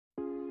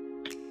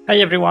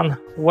Hey everyone,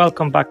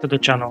 welcome back to the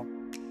channel.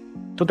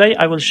 Today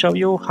I will show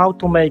you how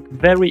to make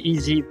very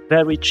easy,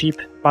 very cheap,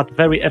 but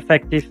very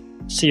effective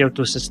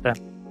CO2 system.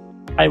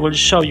 I will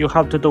show you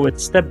how to do it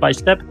step by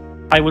step.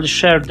 I will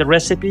share the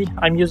recipe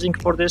I'm using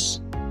for this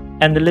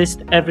and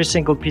list every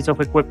single piece of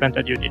equipment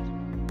that you need.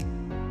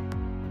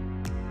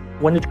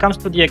 When it comes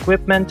to the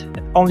equipment,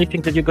 the only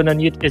thing that you're gonna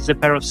need is a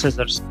pair of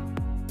scissors.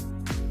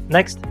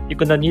 Next, you're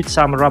gonna need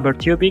some rubber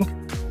tubing,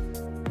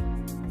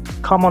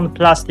 common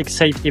plastic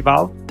safety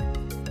valve,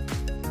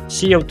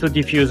 CO2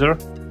 diffuser,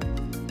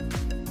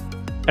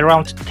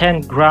 around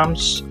 10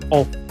 grams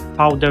of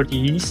powdered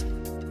yeast,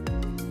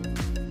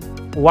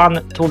 one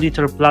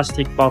 2-liter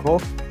plastic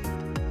bottle,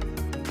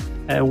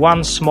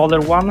 one smaller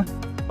one,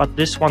 but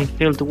this one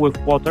filled with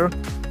water,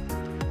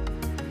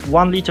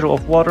 1 liter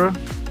of water,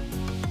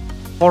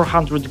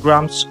 400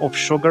 grams of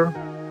sugar,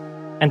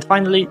 and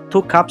finally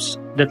 2 cups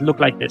that look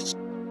like this.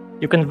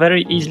 You can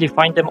very easily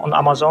find them on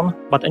Amazon,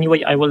 but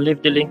anyway, I will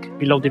leave the link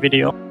below the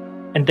video.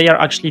 And they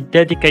are actually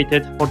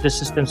dedicated for the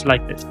systems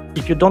like this.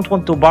 If you don't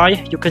want to buy,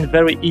 you can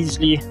very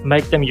easily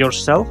make them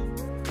yourself,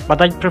 but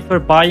I prefer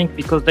buying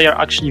because they are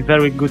actually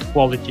very good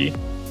quality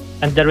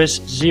and there is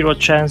zero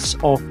chance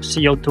of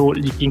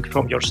CO2 leaking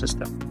from your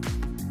system.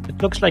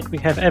 It looks like we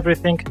have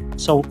everything,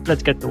 so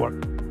let's get to work.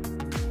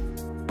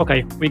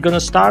 Okay, we're gonna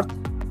start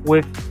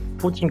with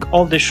putting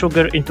all the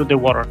sugar into the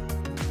water.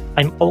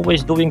 I'm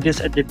always doing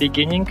this at the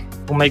beginning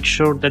to make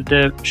sure that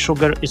the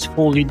sugar is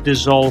fully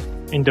dissolved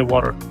in the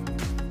water.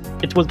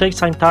 It will take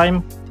some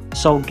time,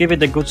 so give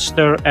it a good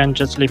stir and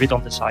just leave it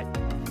on the side.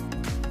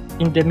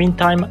 In the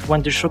meantime,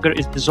 when the sugar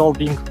is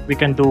dissolving, we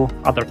can do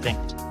other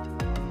things.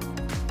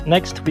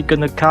 Next, we're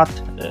gonna cut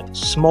a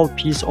small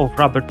piece of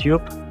rubber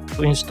tube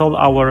to install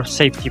our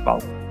safety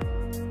valve.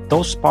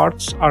 Those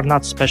parts are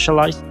not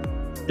specialized.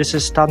 This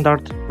is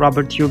standard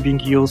rubber tubing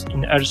used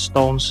in air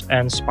stones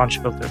and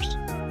sponge filters.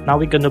 Now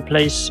we're gonna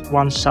place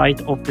one side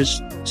of this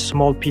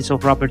small piece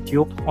of rubber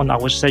tube on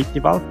our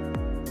safety valve,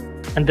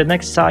 and the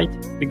next side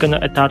we're gonna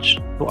attach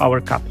to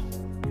our cap.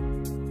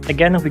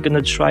 Again, we're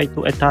gonna try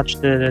to attach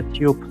the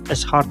tube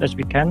as hard as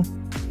we can,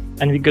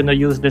 and we're gonna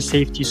use the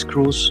safety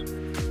screws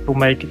to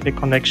make the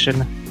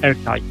connection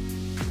airtight.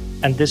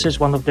 And this is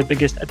one of the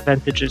biggest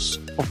advantages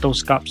of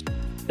those caps.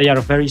 They are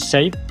very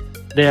safe,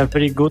 they are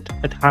very good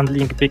at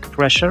handling big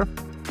pressure,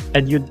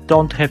 and you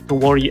don't have to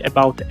worry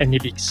about any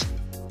leaks.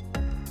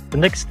 The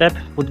next step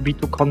would be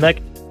to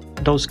connect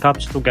those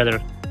caps together.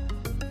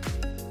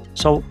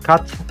 So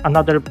cut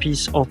another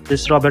piece of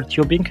this rubber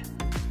tubing,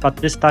 but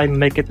this time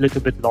make it a little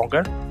bit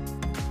longer,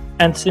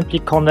 and simply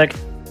connect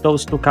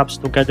those 2 caps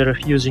together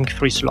using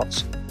 3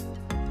 slots.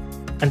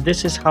 And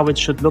this is how it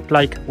should look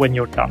like when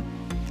you're done.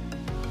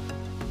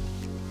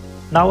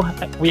 Now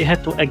we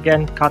have to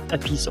again cut a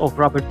piece of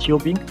rubber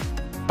tubing,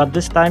 but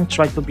this time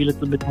try to be a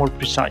little bit more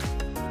precise.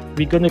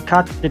 We're gonna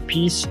cut the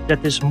piece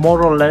that is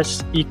more or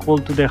less equal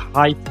to the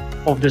height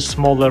of the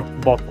smaller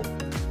bottle.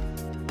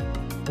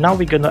 Now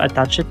we're gonna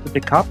attach it to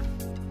the cap,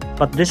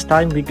 but this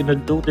time we're gonna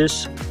do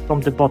this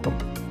from the bottom.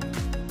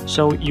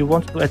 So you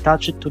want to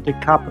attach it to the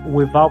cap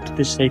without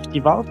the safety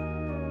valve,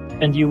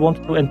 and you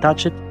want to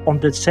attach it on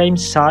the same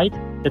side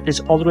that is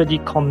already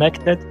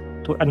connected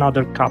to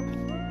another cap.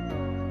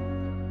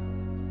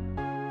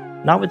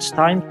 Now it's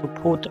time to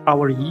put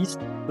our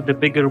yeast to the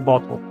bigger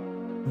bottle.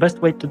 Best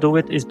way to do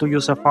it is to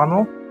use a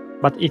funnel,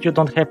 but if you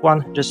don't have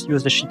one, just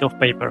use a sheet of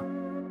paper.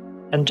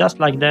 And just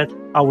like that,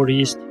 our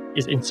yeast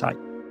is inside.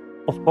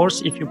 Of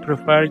course, if you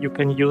prefer, you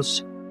can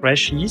use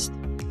fresh yeast,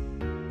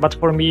 but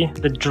for me,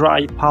 the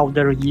dry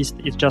powder yeast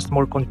is just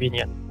more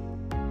convenient.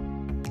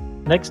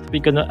 Next,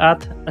 we're gonna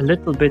add a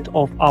little bit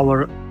of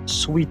our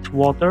sweet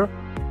water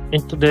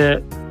into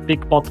the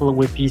big bottle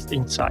with yeast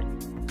inside.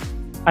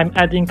 I'm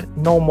adding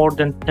no more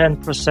than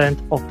 10%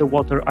 of the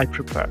water I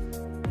prepared.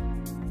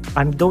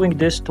 I'm doing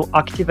this to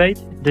activate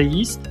the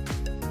yeast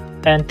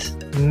and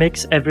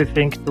mix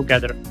everything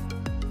together.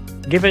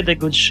 Give it a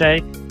good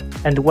shake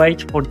and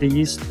wait for the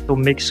yeast to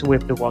mix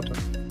with the water.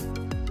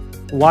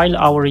 While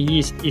our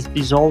yeast is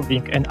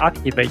dissolving and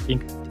activating,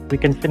 we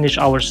can finish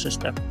our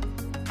system.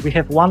 We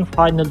have one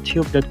final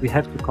tube that we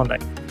have to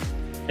connect.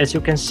 As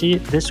you can see,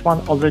 this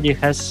one already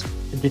has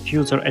a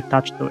diffuser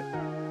attached to it.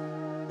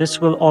 This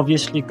will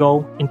obviously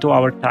go into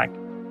our tank.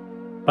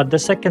 But the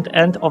second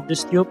end of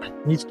this tube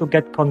needs to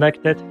get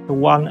connected to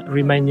one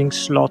remaining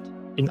slot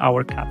in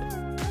our cap.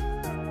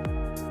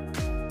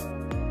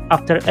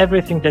 After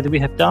everything that we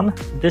have done,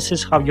 this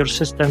is how your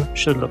system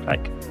should look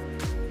like.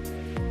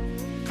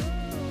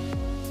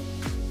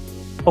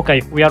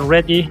 Okay, we are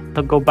ready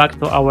to go back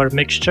to our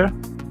mixture.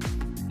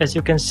 As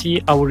you can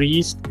see, our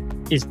yeast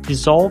is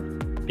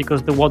dissolved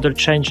because the water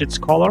changed its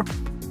color,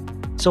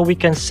 so we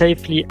can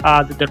safely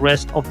add the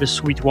rest of the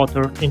sweet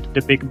water into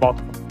the big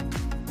bottle.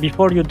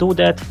 Before you do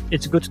that,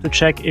 it's good to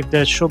check if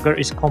the sugar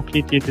is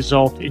completely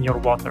dissolved in your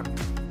water.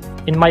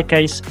 In my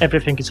case,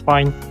 everything is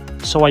fine,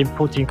 so I'm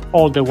putting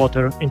all the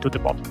water into the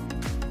bottle.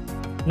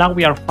 Now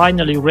we are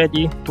finally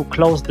ready to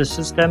close the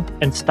system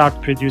and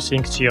start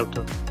producing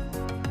CO2.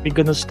 We're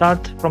gonna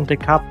start from the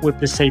cap with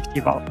the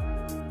safety valve.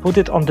 Put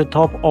it on the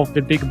top of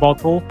the big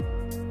bottle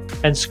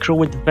and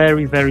screw it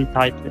very, very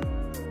tightly.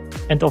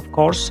 And of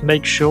course,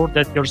 make sure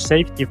that your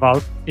safety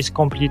valve is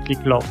completely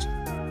closed.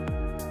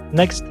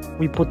 Next,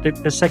 we put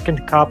the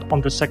second cap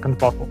on the second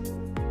bottle.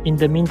 In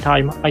the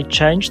meantime, I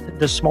changed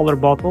the smaller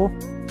bottle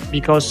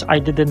because I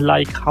didn't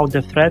like how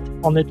the thread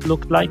on it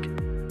looked like,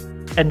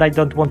 and I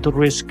don't want to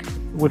risk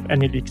with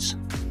any leaks.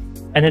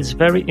 And it's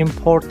very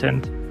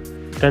important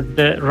that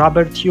the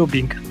rubber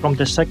tubing from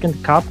the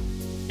second cap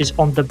is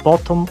on the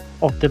bottom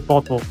of the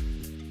bottle.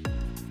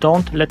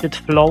 Don't let it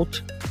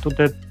float to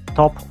the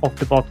top of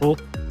the bottle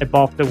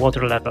above the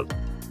water level.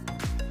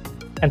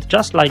 And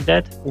just like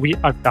that, we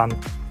are done.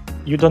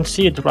 You don't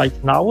see it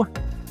right now,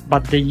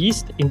 but the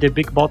yeast in the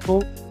big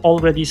bottle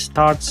already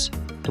starts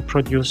to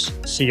produce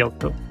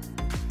CO2.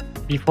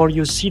 Before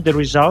you see the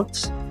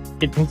results,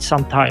 it needs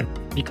some time,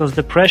 because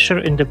the pressure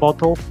in the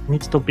bottle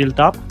needs to build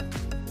up,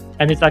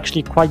 and it's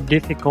actually quite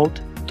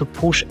difficult to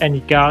push any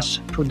gas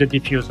through the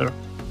diffuser.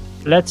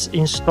 Let's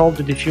install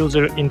the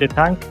diffuser in the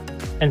tank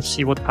and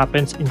see what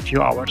happens in a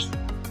few hours.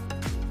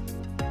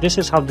 This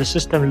is how the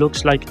system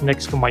looks like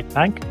next to my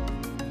tank,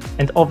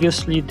 and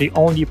obviously the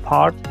only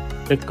part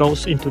that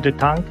goes into the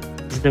tank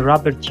is the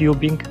rubber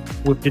tubing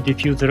with the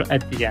diffuser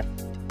at the end.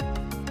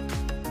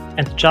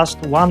 And just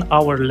 1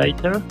 hour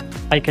later,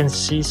 I can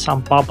see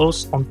some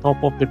bubbles on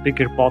top of the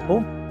bigger bottle,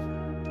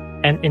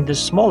 and in the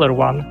smaller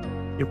one,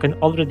 you can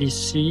already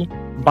see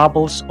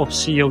bubbles of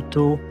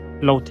CO2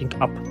 floating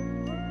up.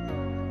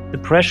 The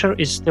pressure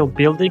is still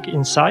building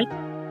inside,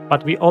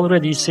 but we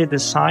already see the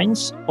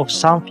signs of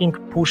something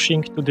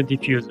pushing to the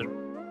diffuser.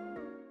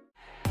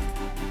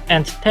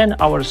 And 10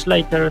 hours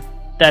later,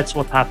 that's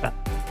what happened.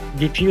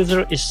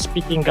 Diffuser is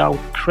spitting out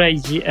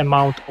crazy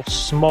amount of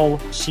small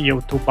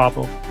CO2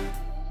 bubbles.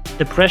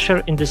 The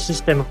pressure in the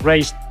system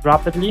raised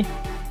rapidly,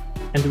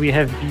 and we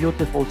have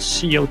beautiful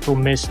CO2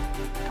 mist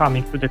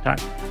coming to the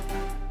tank.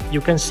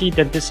 You can see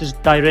that this is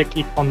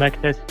directly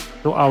connected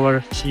to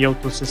our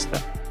CO2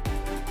 system.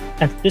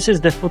 And this is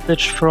the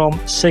footage from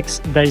 6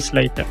 days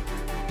later.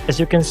 As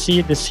you can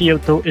see, the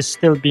CO2 is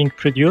still being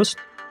produced,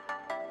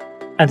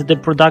 and the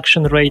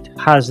production rate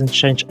hasn't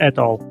changed at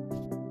all.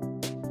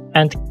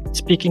 And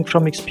speaking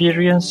from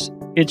experience,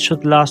 it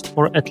should last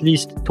for at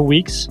least 2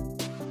 weeks,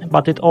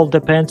 but it all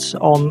depends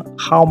on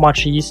how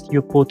much yeast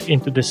you put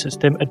into the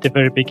system at the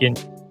very beginning.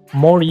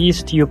 More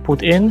yeast you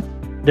put in,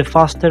 the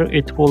faster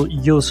it will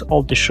use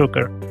all the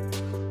sugar.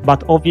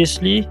 But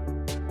obviously,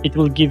 it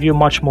will give you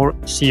much more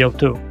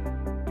CO2.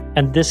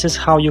 And this is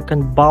how you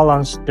can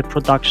balance the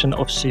production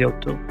of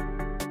CO2.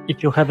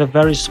 If you have a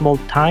very small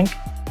tank,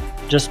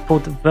 just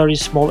put a very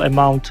small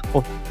amount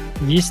of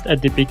yeast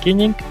at the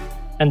beginning,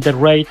 and the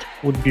rate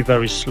would be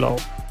very slow.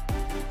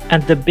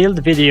 And the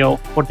build video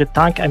for the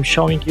tank I'm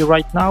showing you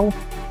right now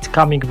is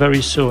coming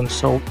very soon,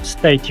 so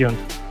stay tuned.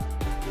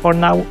 For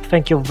now,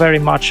 thank you very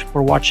much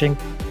for watching,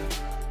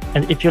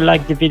 and if you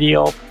liked the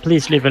video,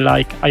 please leave a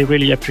like, I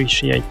really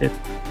appreciate it.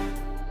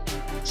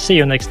 See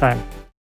you next time.